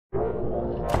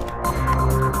Hello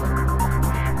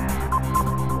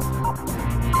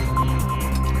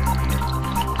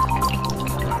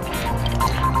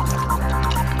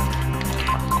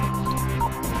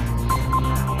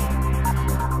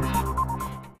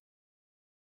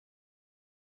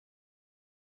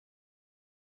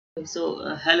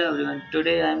everyone.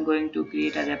 Today I am going to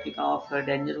create a replica of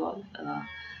Danger Wall.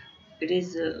 It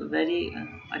is a very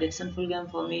addictionful game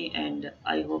for me, and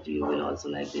I hope you will also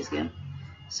like this game.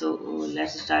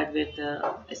 Let's start with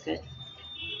a sketch.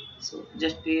 So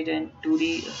just create an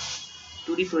 2D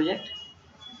project.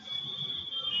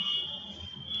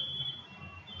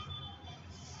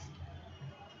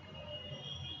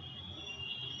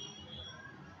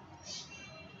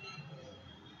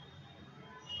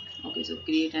 Okay, so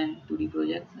create an 2D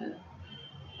project.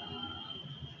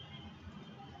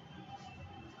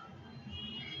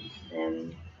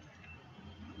 And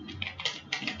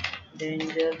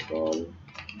Danger Wall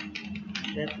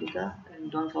replica, and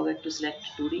don't forget to select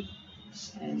 2D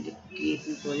and create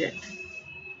new project.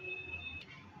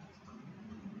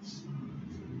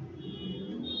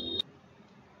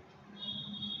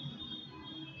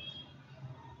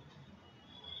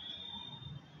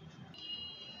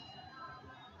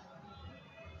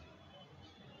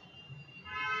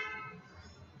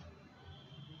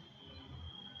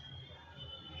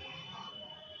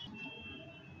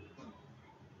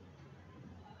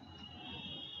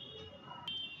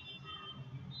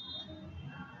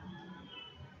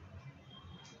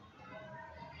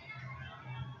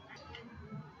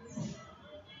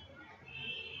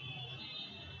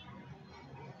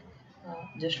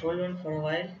 Just hold on for a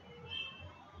while.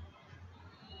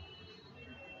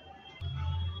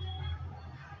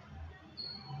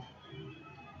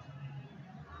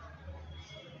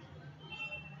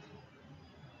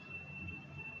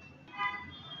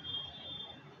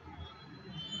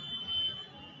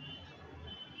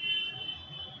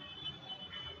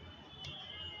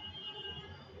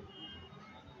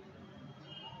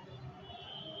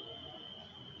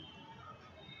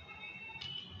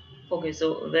 Okay,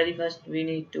 so very first thing we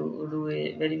need to do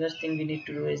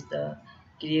is the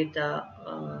create the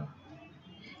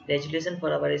resolution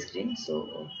for our screen.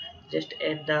 So just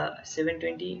add the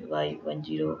 720 by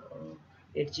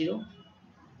 1080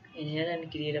 in here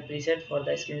and create a preset for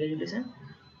the screen resolution.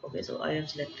 Okay, so I have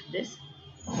selected this.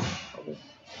 Okay,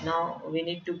 now we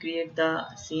need to create the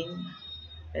scene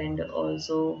and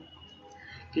also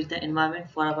create the environment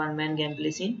for our main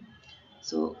gameplay scene.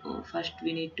 So first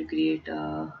we need to create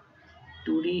a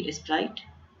 2D sprite.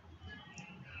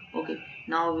 Okay,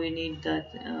 now we need that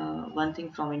one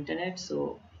thing from internet.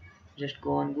 So just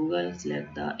go on Google,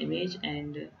 select the image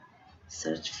and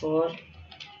search for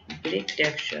brick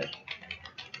texture.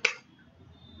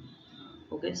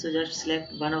 Okay, so just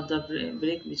select one of the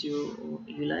brick which you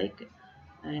like,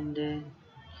 and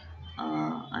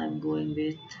I'm going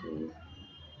with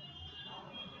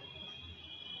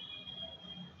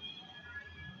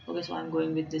okay, so I'm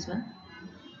going with this one.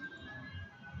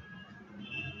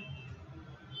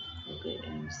 Okay,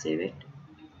 and save it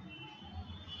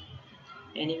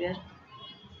anywhere.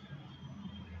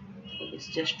 Okay,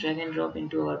 so just drag and drop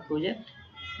into our project.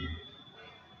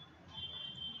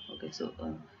 Okay, so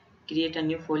create a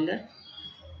new folder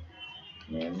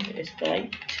named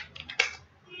sprite.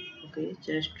 Okay,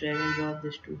 just drag and drop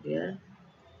this to here.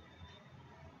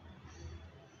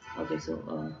 Okay,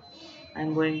 so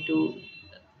I'm going to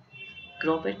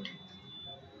crop it,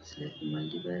 select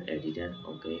multiple editor.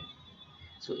 Okay,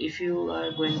 so if you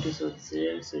are going to show this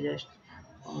result, so just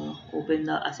open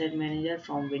the asset manager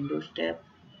from Windows tab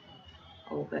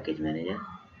or package manager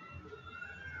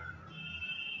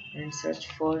and search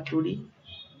for 2D.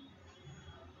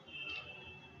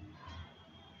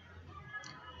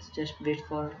 Just wait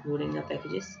for loading the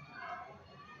packages.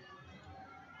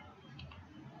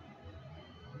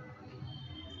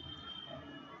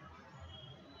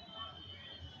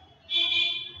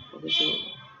 Okay, so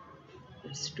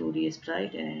it's 2D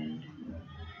sprite and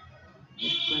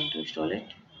it's going to install it.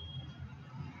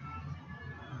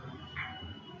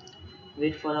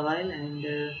 Wait for a while and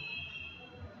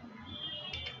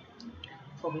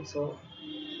okay, so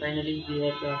finally we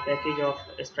have the package of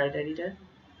sprite editor,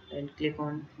 and click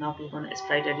on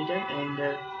sprite editor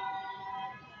and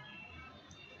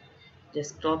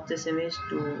just crop this image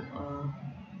to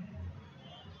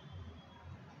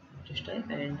this type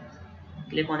and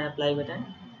click on apply button,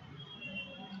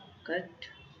 cut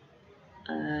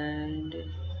and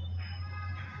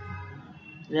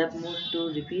wrap mode to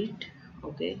repeat.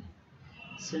 Okay,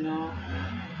 so now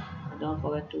don't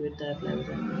forget to hit the apply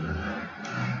button.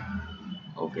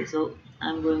 Okay, so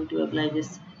I'm going to apply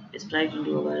this sprite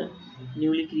into our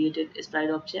newly created sprite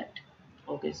object.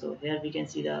 Okay, so here we can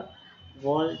see the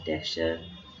wall texture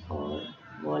or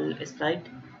wall sprite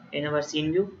in our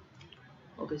scene view.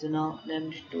 Okay, so now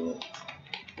name it to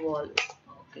wall.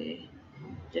 Okay,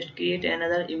 just create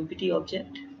another empty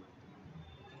object,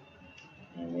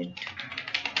 name it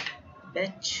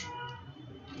patch.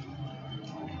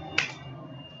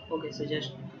 Okay, so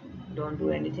just don't do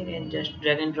anything and just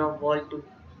drag and drop wall to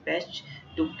patch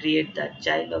to create the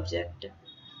child object.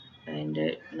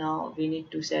 And now we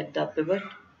need to set the pivot,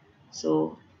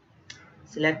 so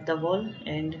select the wall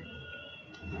and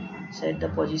set the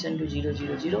position to 0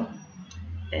 0 0,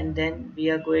 and then we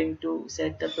are going to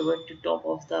set the pivot to top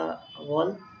of the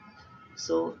wall.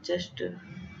 So just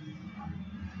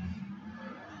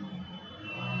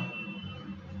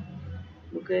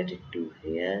look at it to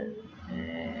here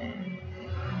and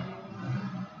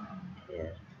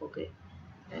here. Okay,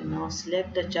 and now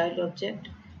select the child object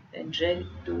and drag it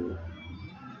to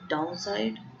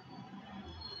downside.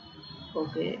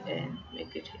 Okay, and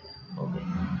make it here. Okay,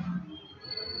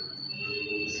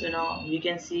 so now we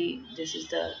can see this is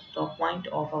the top point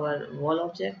of our wall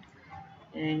object,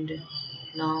 and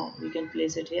now we can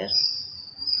place it here.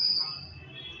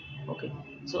 Okay,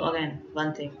 so again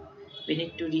one thing, we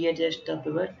need to readjust the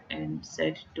pivot and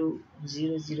set to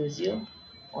 0 0 0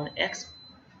 on X,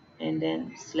 and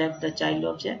then select the child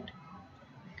object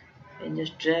and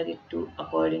just drag it to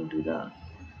according to the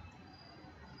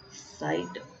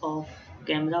side of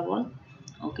camera wall.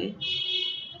 Okay,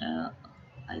 uh,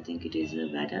 I think it is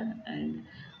better. And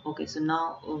okay, so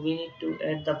now we need to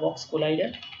add the box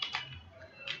collider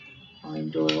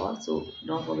into our wall, so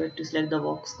don't forget to select the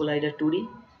box collider 2D.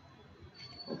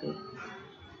 Okay,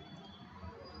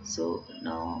 so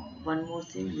now one more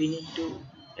thing, we need to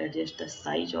adjust the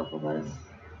size of our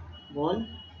wall.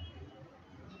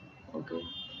 Okay,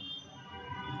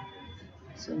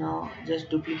 so now just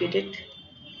duplicate it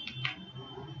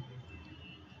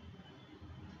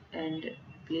and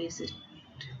place it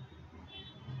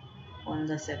on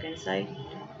the second side.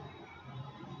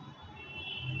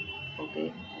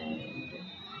 Okay, and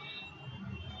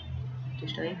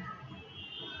this type.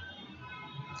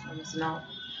 So now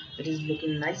it is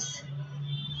looking nice.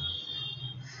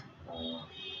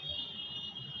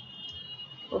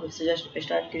 Okay, so just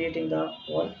start creating the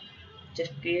wall.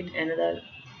 Just create another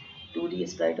 2D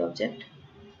sprite object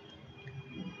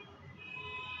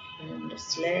and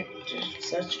select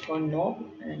search for knob,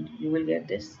 and you will get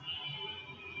this.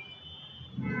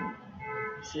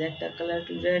 Select a color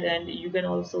to red, and you can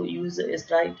also use a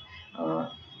sprite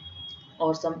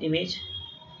or some image.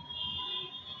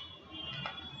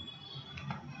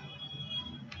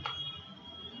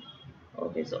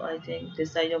 Okay, so I think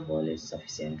this size of wall is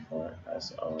sufficient for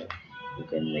us, or you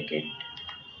can make it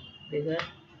bigger.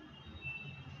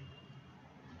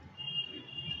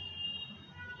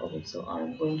 Okay, so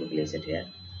I'm going to place it here.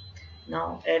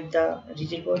 Now add the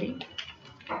rigid body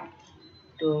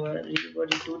to our rigid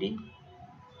body 2D,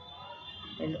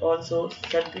 and also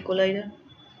circle collider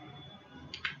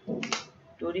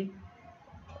 2D.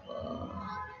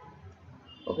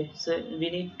 Okay, so we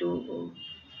need to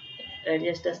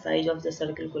adjust the size of the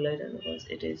circle collider because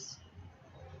it is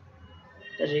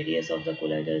the radius of the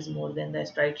collider is more than the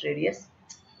sprite radius.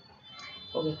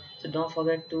 Okay, so don't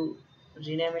forget to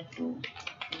rename it to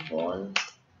wall.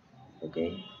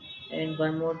 Okay, and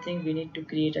one more thing, we need to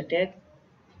create a tag.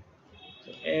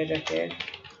 So add a tag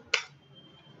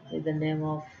with the name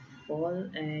of wall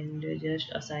and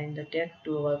just assign the tag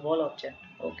to our wall object.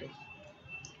 Okay,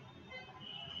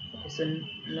 so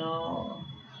now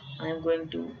I am going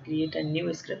to create a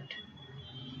new script.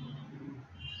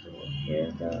 So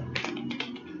here the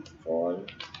wall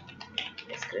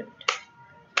script.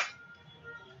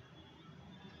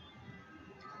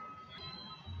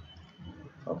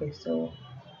 Okay, so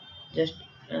just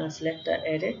select the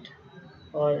edit,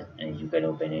 or you can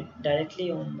open it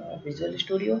directly on the Visual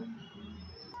Studio.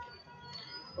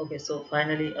 Okay, so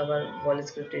finally our wall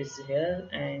script is here,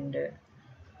 and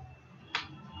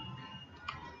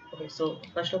okay, so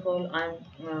first of all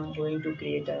I'm going to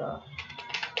create a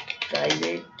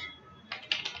private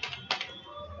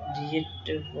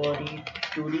rigidbody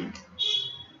 2D.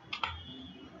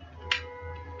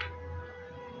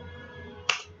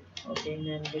 Okay,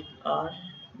 and with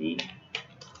RB,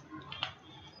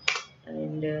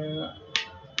 and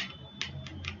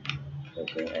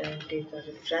okay, and take a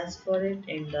reference for it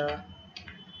in the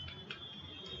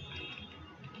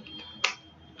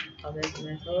await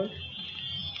method.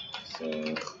 So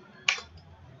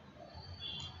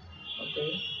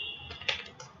okay,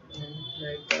 and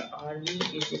write the RB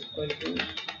is equal to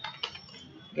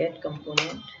get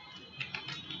component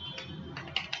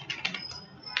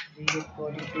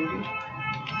rigidbody 2D.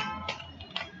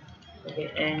 Okay,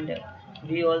 and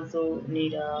we also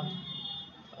need a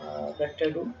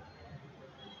vector 2.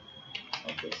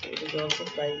 Okay, so it is also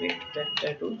private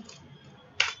vector 2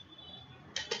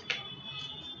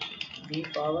 v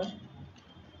power,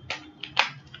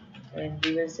 and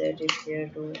we will set it here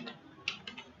to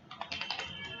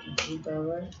v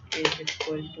power is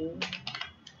equal to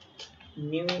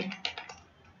new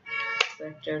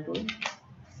vector 2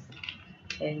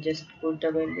 and just put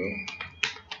the value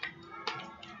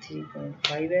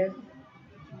 3.5f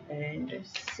and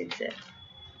 6f.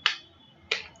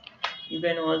 You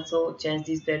can also change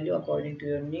this value according to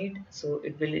your need, so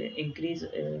it will increase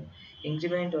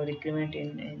increment or decrement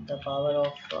in the power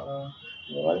of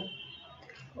wall.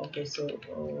 Okay, so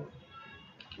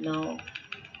now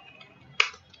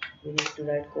we need to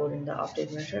write code in the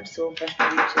update method. So first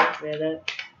we check whether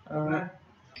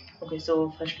okay,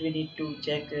 so first we need to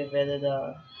check whether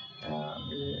the uh,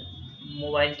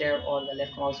 mobile tab or the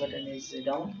left mouse button is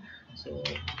down. So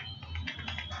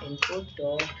input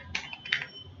dot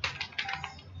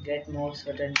get mouse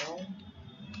button down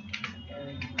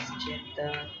and check the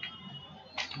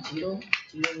 0.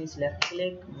 0 means left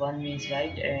click, 1 means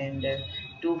right, and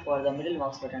 2 for the middle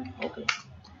mouse button. Okay,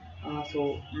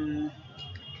 so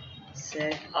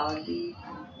set rb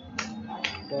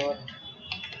dot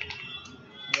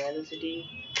velocity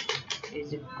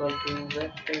is equal to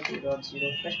vector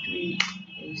 2.0. First we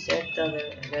set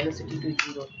the velocity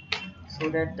to 0 so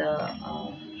that the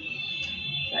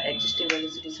existing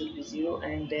velocity should be 0,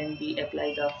 and then we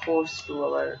apply the force to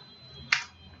our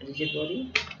rigid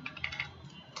body.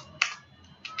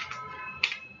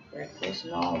 That force,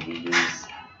 now we use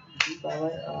v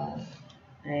power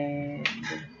and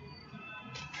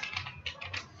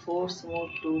force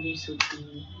mode 2D should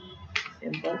be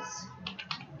impulse.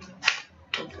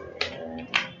 Okay,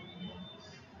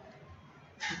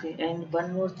 okay, and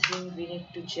one more thing, we need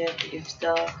to check if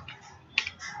the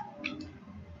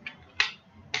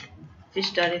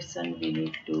which direction we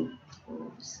need to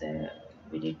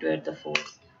add the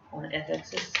force on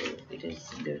x-axis. So it is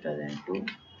greater than 2,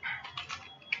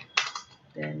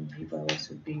 then v power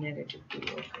should be negative 2.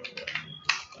 Okay,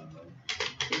 power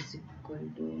is equal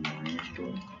to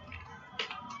 -2.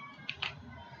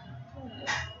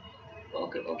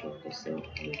 Okay, so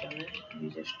wait a minute, we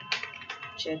just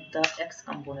check the x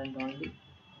component only.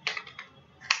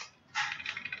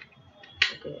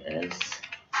 Okay, else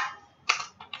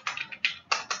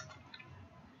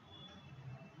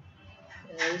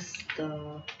the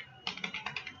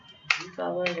v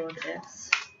power dot x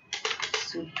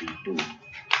should be 2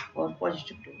 or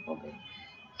positive 2. Okay,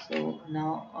 so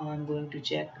now I'm going to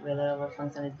check whether our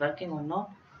function is working or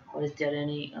not, or is there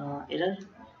any error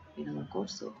in our code.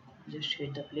 So just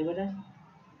hit the play button.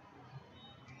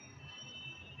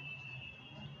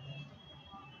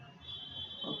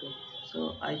 Okay,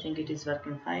 so I think it is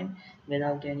working fine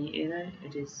without any error.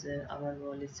 It is our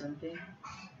wall is jumping,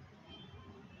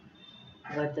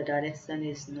 but the direction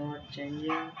is not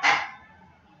changing.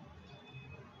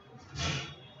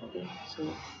 Okay, so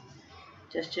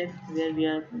just check where we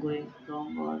are going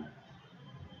wrong, or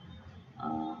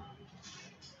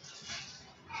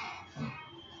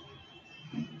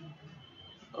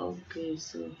okay,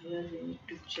 so here we need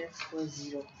to check for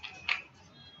 0.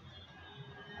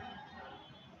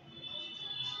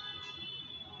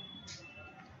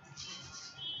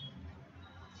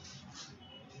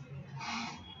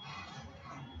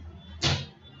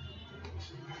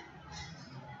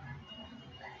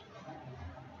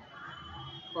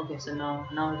 Okay, so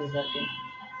now it is working.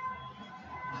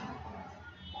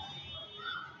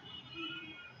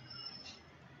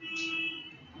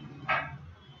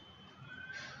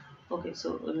 Okay,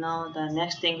 so now the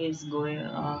next thing is going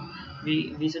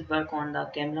we should work on the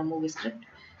camera move script.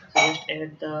 So just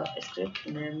add the script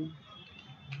name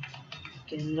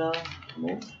camera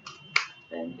move,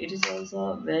 and it is also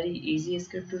a very easy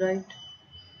script to write.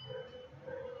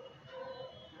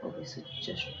 Okay, so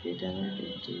just wait a minute,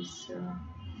 it is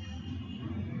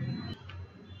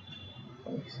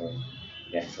okay, so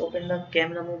let's open the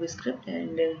camera move script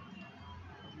and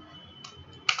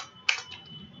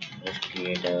just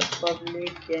create a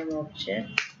public cam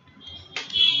object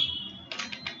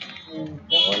and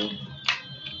wall,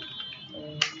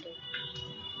 and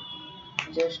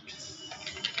just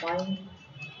find.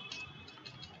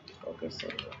 Okay, so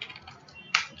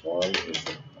wall is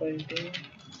equal to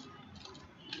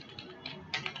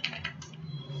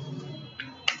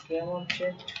cam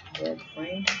object dot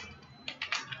find,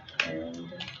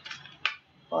 and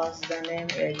pass the name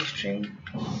as string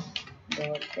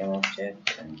dot cam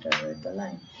object and terminate the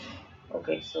line.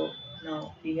 Okay, so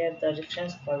now we have the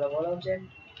distance for the wall object,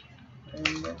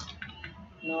 and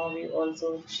now we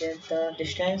also check the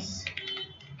distance.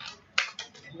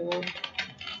 Float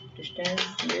distance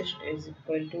list is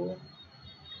equal to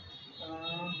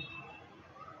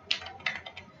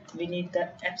we need the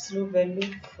absolute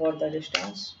value for the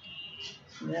distance.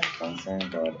 That function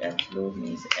dot absolute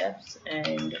means f's,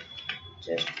 and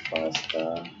just pass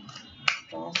the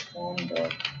transform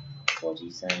dot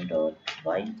position dot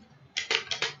y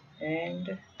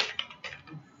and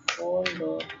for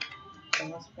dot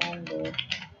transform dot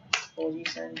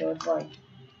position dot y.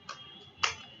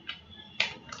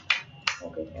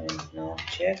 Okay, and now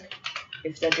check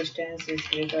if the distance is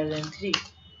greater than 3.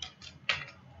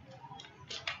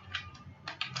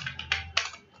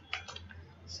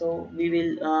 So we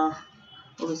will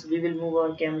okay, so we will move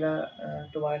our camera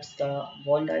towards the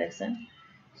wall direction.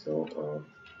 So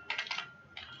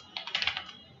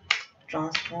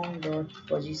transform dot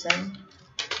position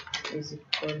is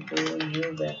equal to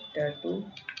new vector 2.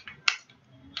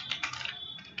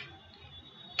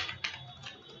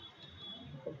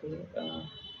 Okay,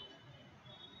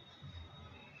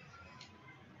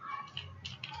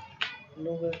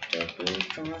 new vector 2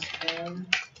 transform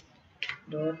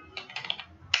dot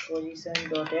position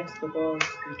dot x, because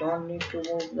we don't need to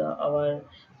move our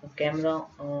camera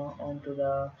onto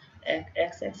the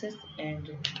x-axis. And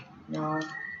now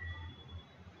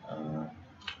uh,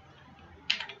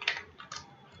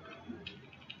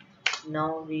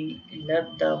 now we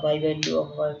left the y value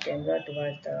of our camera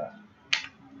towards the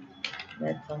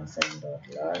math function dot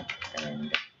log,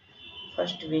 and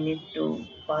first we need to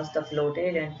pass the float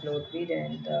age and float speed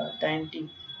and the time t,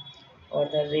 or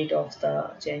the rate of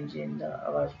the change in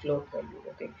our float value.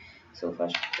 Okay, so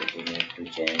first we need to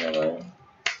change our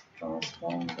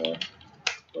transform dot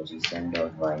position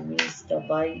dot y, means the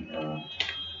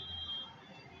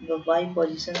y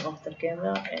position of the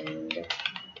camera, and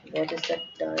what is the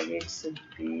target should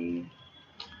be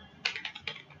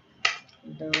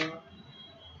the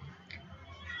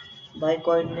y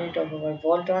coordinate of our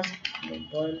wall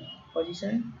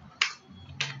position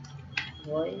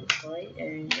y,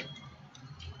 and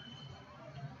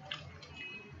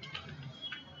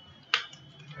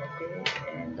okay,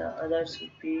 and the other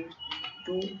should be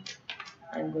 2.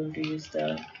 I'm going to use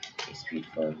the speed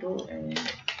for 2, and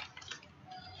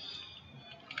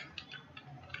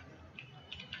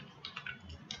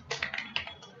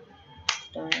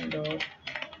time dot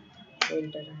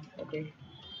delta time. Okay,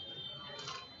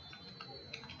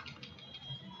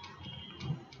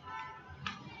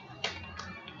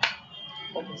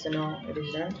 okay, so now it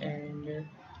is done,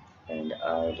 and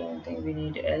I don't think we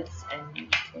need else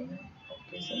anything.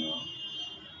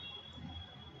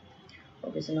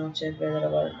 Okay, so now check whether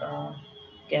our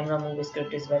camera move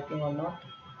script is working or not.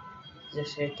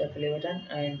 Just hit the play button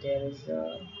and there is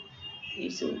a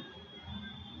issue.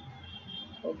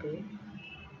 Okay,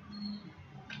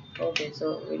 okay,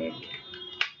 so we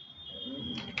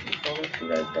forgot to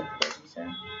write the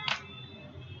position.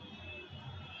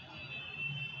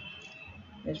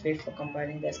 Let's wait for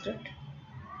compiling the script.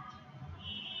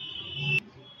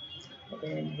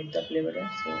 Okay, and hit the play button.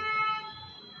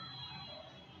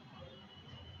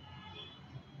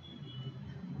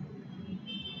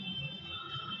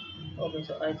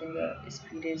 So I think the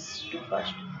speed is too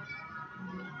fast.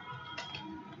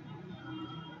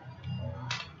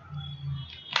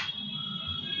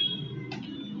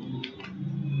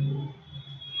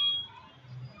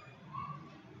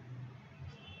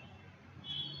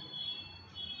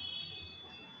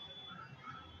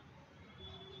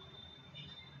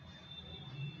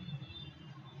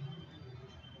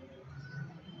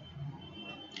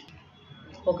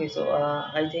 Okay, so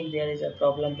I think there is a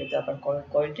problem with the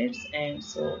coordinates, and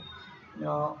so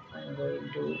now I'm going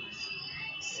to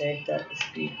set the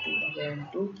speed to again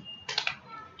 2,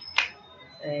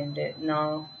 and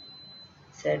now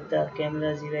set the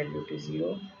camera's value to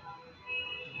 0.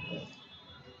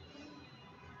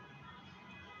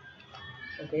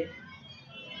 Okay,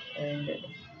 and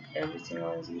everything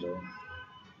on 0.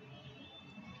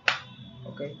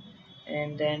 Okay,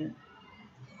 and then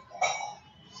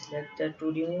select the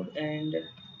 2D mode and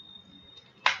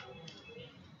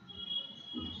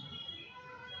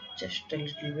just a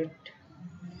little bit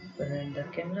behind the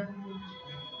camera.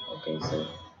 Okay, so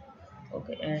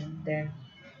okay, and then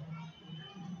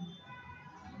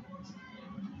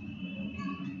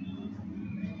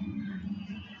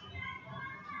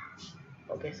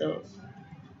okay, so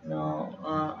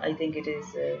now I think it is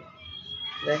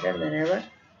better than ever.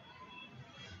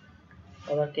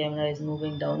 Our camera is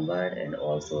moving downward and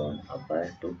also on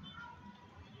upward too.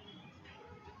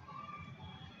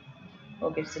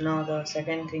 Okay, so now the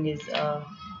second thing is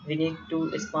we need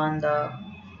to span the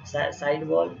side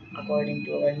wall according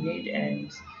to our need,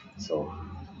 and so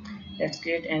let's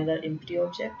create another empty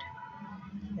object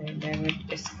and name it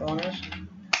spawner.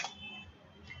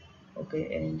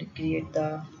 Okay, and create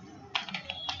the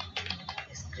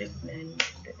script named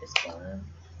spawner.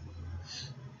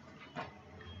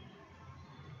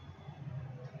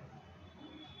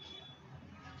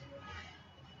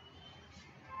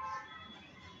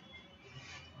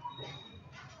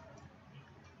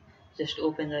 Just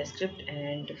open the script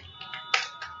and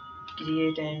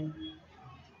create an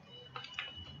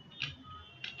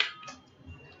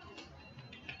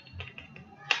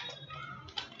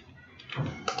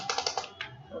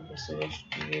okay, so just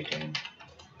create an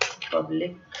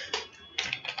public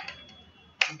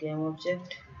game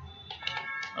object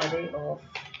array of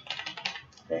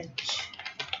fetch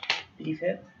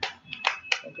prefab.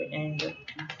 Okay, and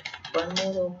one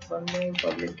more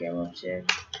public game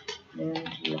object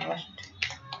named last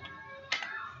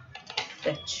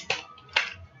fetch.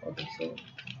 Okay, so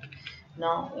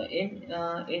now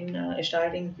in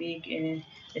starting we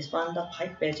span the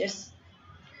 5 pages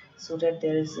so that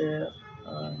there is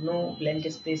no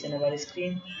blank space in our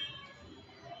screen.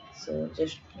 So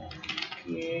just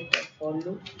create a for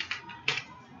loop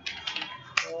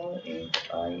for int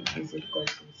I is equal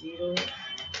to 0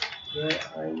 where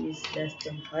I is less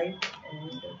than 5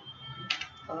 and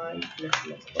I plus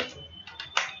plus. Okay,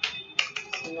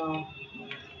 so now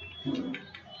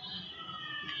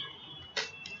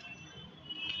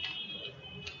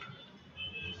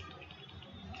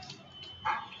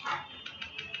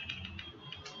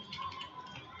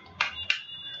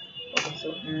okay, so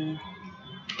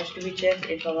first we check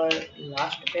if our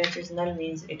last fetch is null,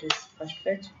 means it is first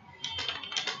fetch.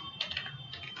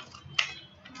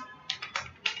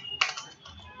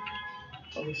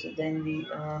 Okay, so then we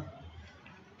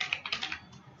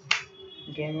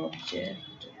game object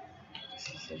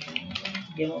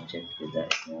game object with the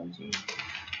technology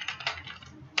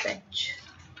fetch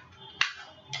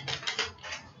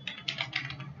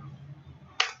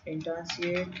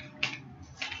instantiate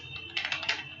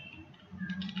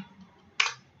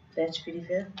fetch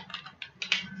prefab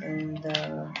and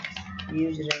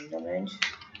use random range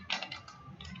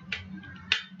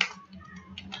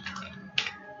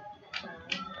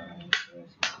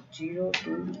 0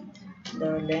 to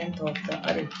the length of the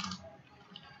array.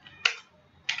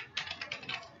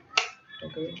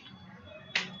 Okay,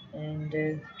 and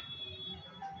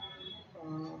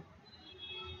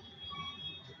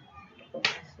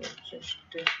okay, so just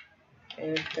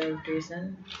add the rotation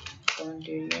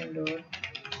quantarian dot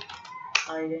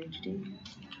identity,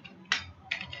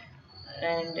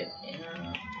 and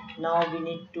now we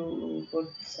need to put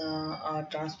a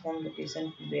transform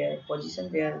location where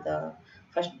position where the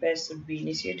first pass should be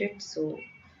initiated. So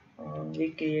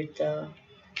we create the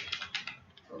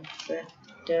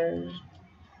vector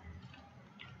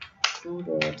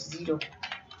 2.0.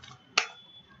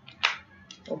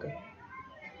 Okay,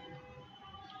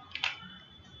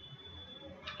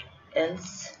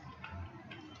 else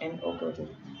and okay,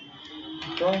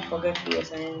 don't forget to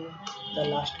assign the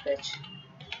last patch.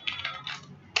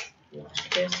 Last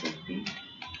patch should be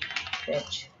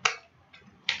patch.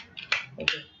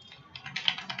 Okay,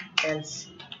 else.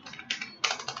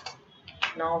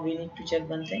 Now we need to check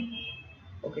one thing.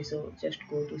 Okay, so just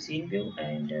go to scene view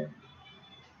and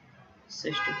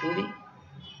switch to 2D.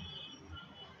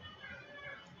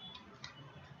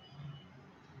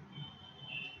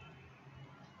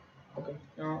 Okay,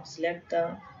 now select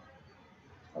the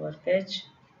our patch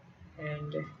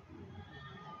and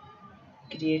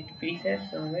create prefab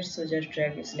from it. So just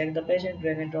select the page and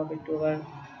drag and drop it to our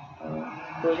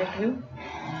project view.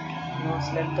 Now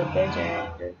select the page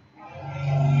and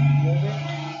move it,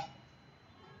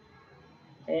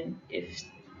 and if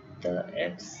the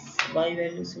x y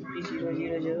value should be 0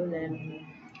 0 0, then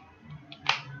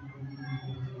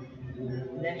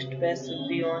next page should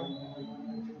be on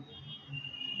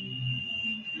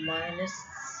minus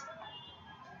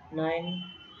 9.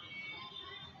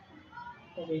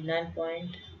 Okay,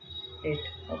 9.8.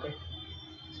 Okay,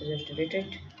 so just delete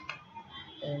it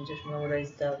and just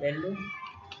memorize the value.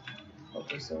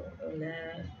 Okay, so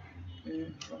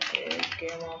okay,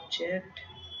 game object.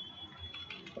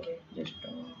 Okay, just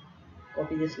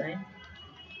copy this line,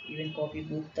 even copy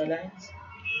both the lines,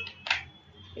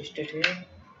 paste it here,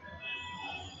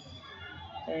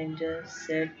 and just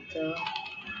set the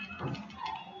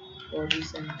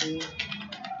position to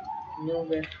new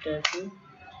vector to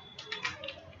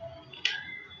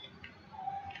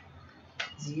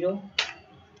 0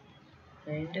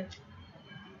 and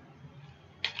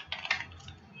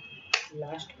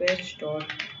last page dot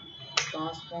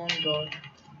transform dot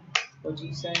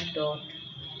position dot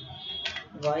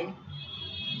y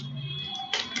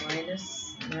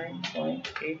minus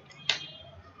 9.8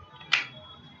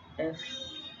 f.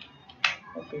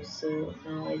 Okay, so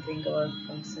now I think our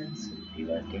function should be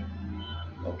working.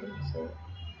 Okay, so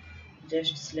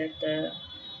just select the,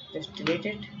 just delete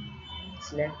it,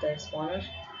 select the spawner,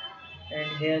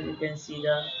 and here you can see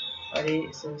the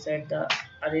array. So set the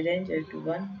array range to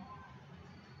 1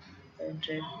 and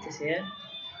drag this here.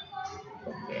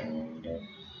 Okay, and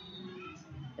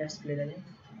let's play the game.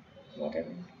 What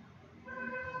happened?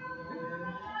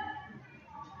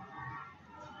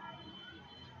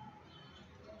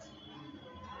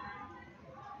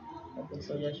 Okay,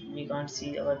 so just we can't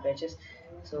see our patches.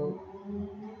 So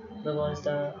because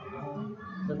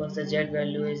the z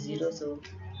value is 0, so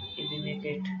if we make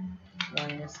it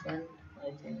 -1,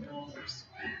 I think now it's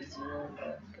 0.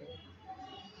 Okay.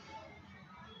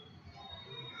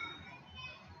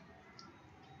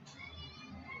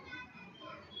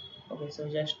 Okay, so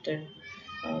just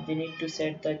we need to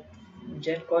set the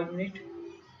z coordinate.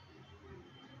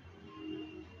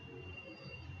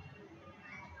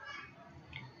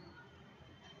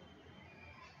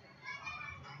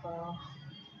 uh,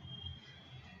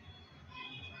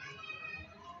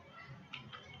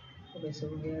 okay, so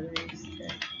here is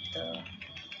that the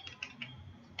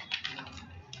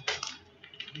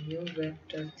new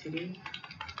vector 3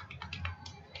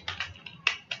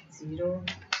 0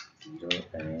 0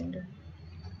 and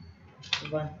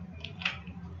 1.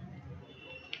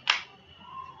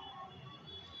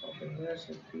 Okay, here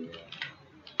should be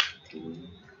 3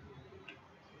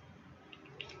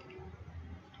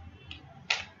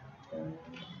 and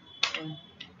 1.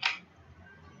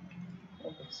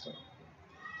 Okay, so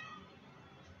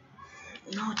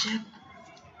now check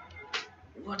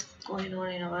what's going on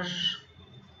in our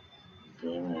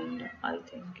game, and I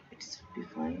think it should be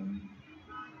fine.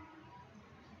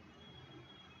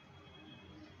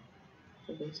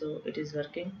 Okay, so it is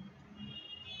working.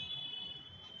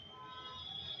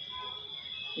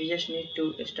 We just need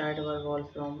to start our wall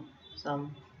from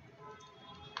some.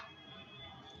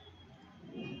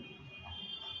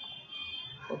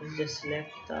 Okay, just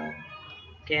select the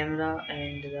camera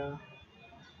and the.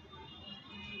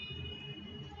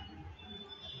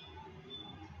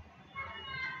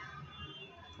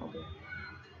 Okay,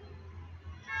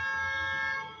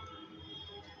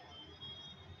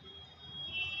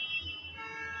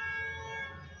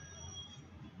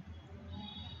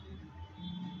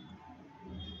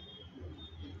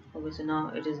 okay, so now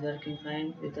it is working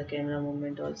fine with the camera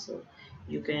movement also.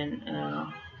 You can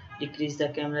decrease the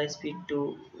camera speed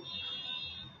to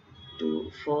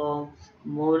for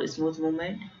more smooth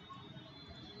movement.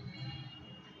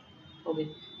 Okay,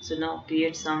 so now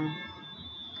create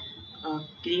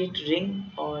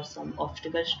ring or some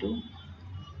obstacles too.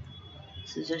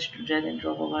 So just drag and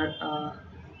drop our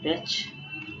patch,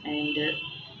 and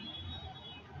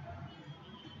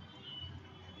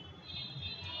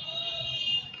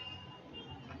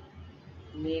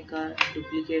make a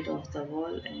duplicate of the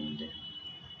wall. And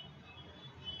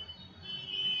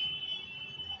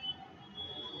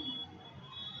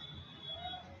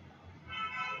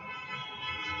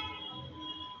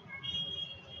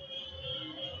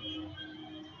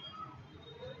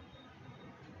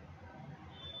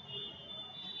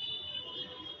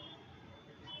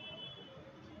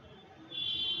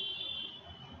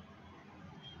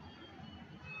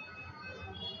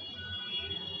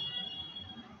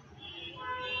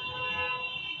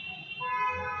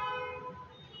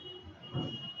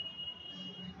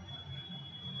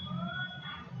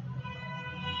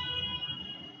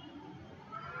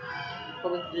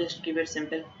okay, just keep it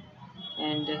simple,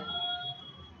 and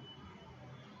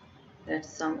that's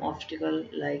some obstacle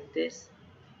like this.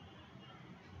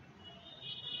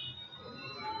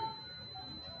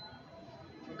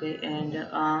 Okay, and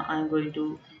I'm going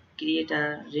to create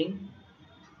a ring.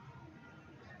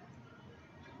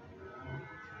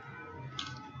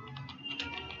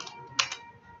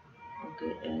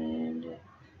 Okay, and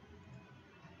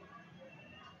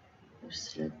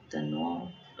select the knob,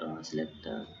 select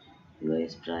the UI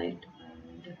sprite,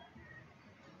 and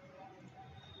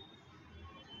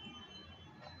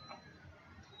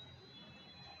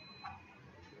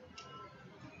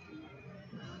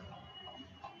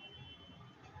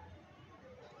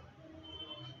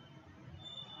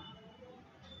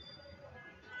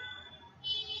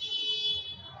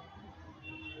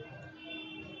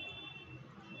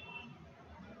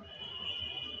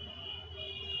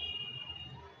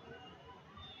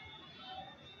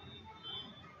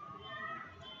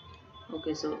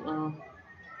okay, so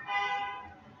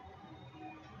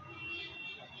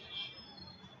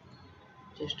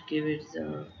just give it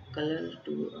the color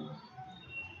to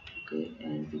okay,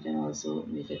 and we can also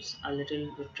make it a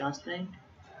little bit transparent.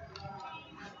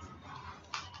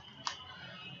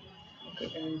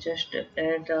 Okay, and just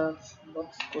add the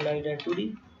box collider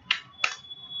 2D.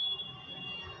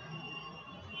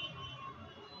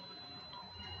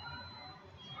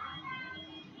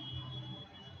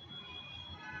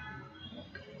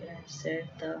 Okay, and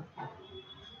set the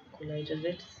collider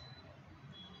width.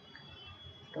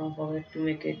 Don't forget to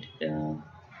make it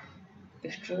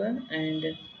extrusion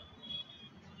and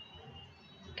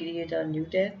create a new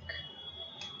tag.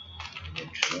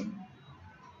 Trim.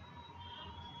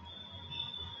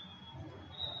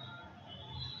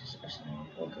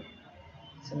 Okay,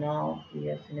 so now we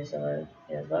have finished our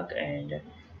work, and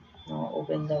now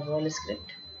open the wall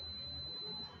script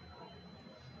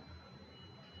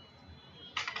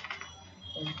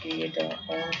and create a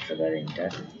on trigger enter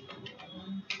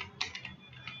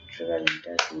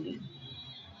 2D.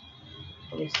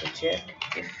 Okay, so check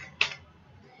if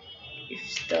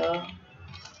the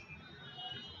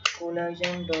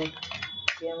collision dot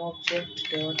gameObject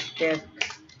dot tag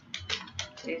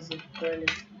is equal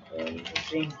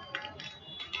ring,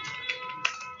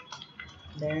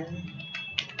 then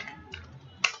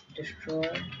destroy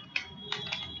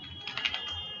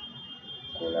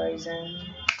collision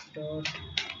dot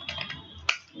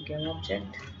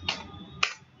gameObject.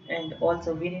 And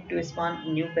also we need to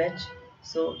spawn new patch,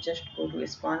 so just go to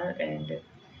spawner and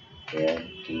here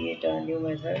create a new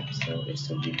method, so it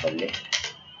should be public,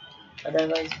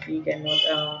 otherwise we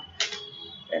cannot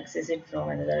access it from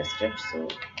another script, so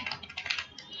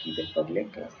keep it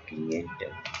public. Create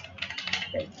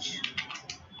patch.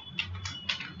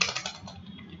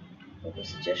 Okay,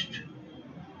 so just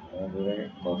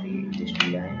copy these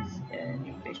two lines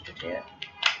and paste it here.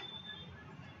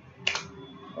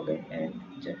 Okay, and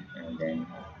then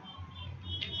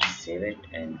save it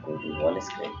and go to wall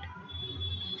script,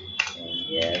 and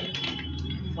here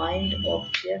find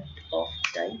object of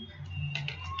type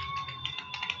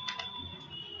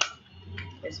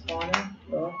spawner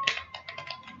dot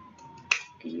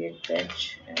create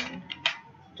patch and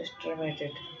just terminate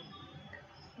it.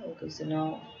 Okay, so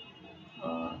now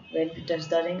when we touch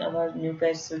the ring, our new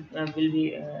patch will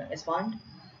be spawned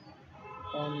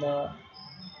on the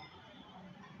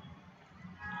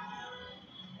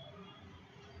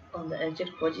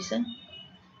exact position.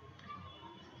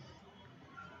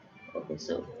 Okay,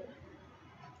 so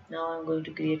now I'm going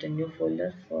to create a new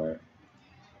folder for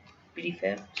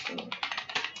prefab, so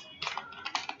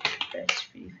patch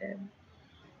prefab,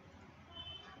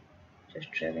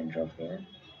 just drag and drop here.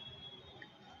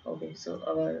 Okay, so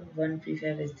our one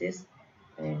prefab is this,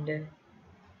 and then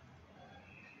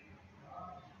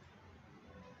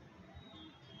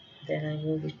I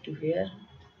move it to here.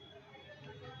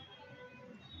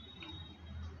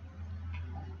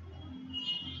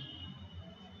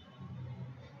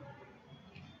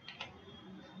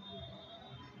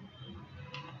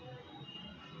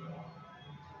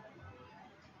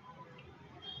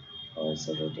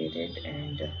 Also rotate it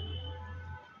and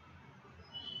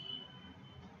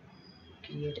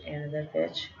create another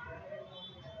patch.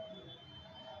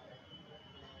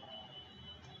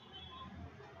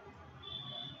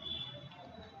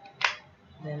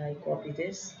 Then I copy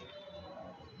this.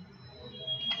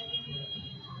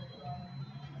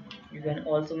 You can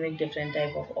also make different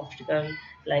type of obstacle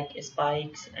like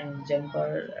spikes and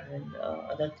jumper and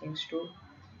other things too,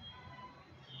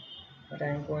 but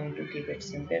I'm going to keep it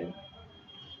simple.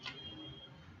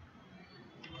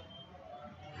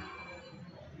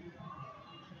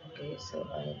 Okay, so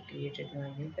I have created my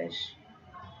new patch.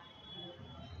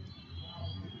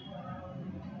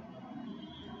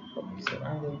 Okay, so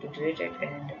I'm going to delete it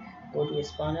and go to a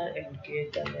spawner and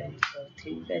create the length for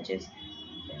 3 patches,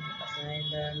 and assign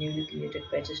the newly created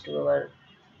patches to our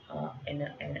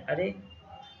an array.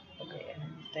 Okay, and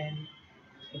then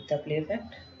with the play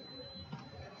effect.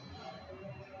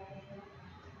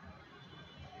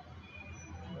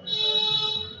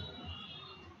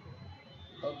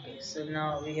 Okay, so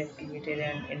now we have created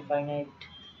an infinite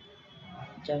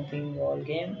jumping wall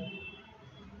game.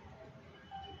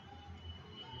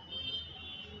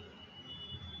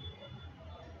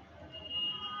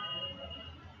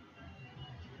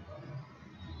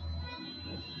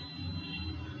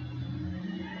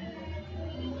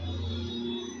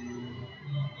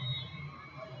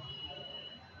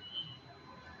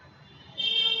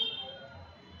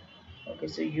 Okay,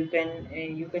 so you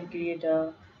can create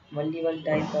a multiple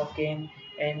type of game,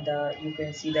 and you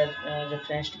can see the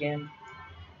referenced game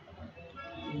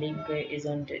link is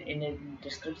on in the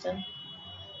description.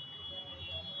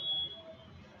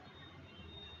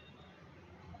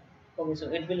 Okay, so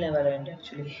it will never end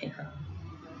actually.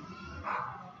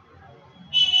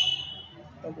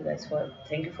 Okay guys, for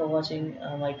thank you for watching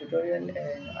my tutorial,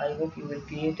 and I hope you will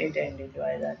create it and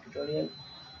enjoy that tutorial.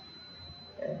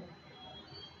 uh,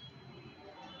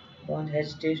 don't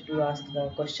hesitate to ask the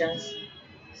questions,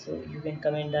 so you can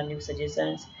comment the new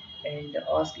suggestions and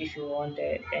ask if you want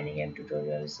any game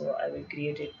tutorial, so I will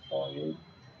create it for you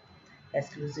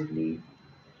exclusively.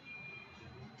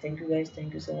 Thank you guys,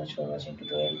 thank you so much for watching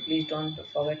tutorial. Please don't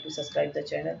forget to subscribe the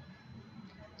channel.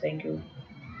 Thank you.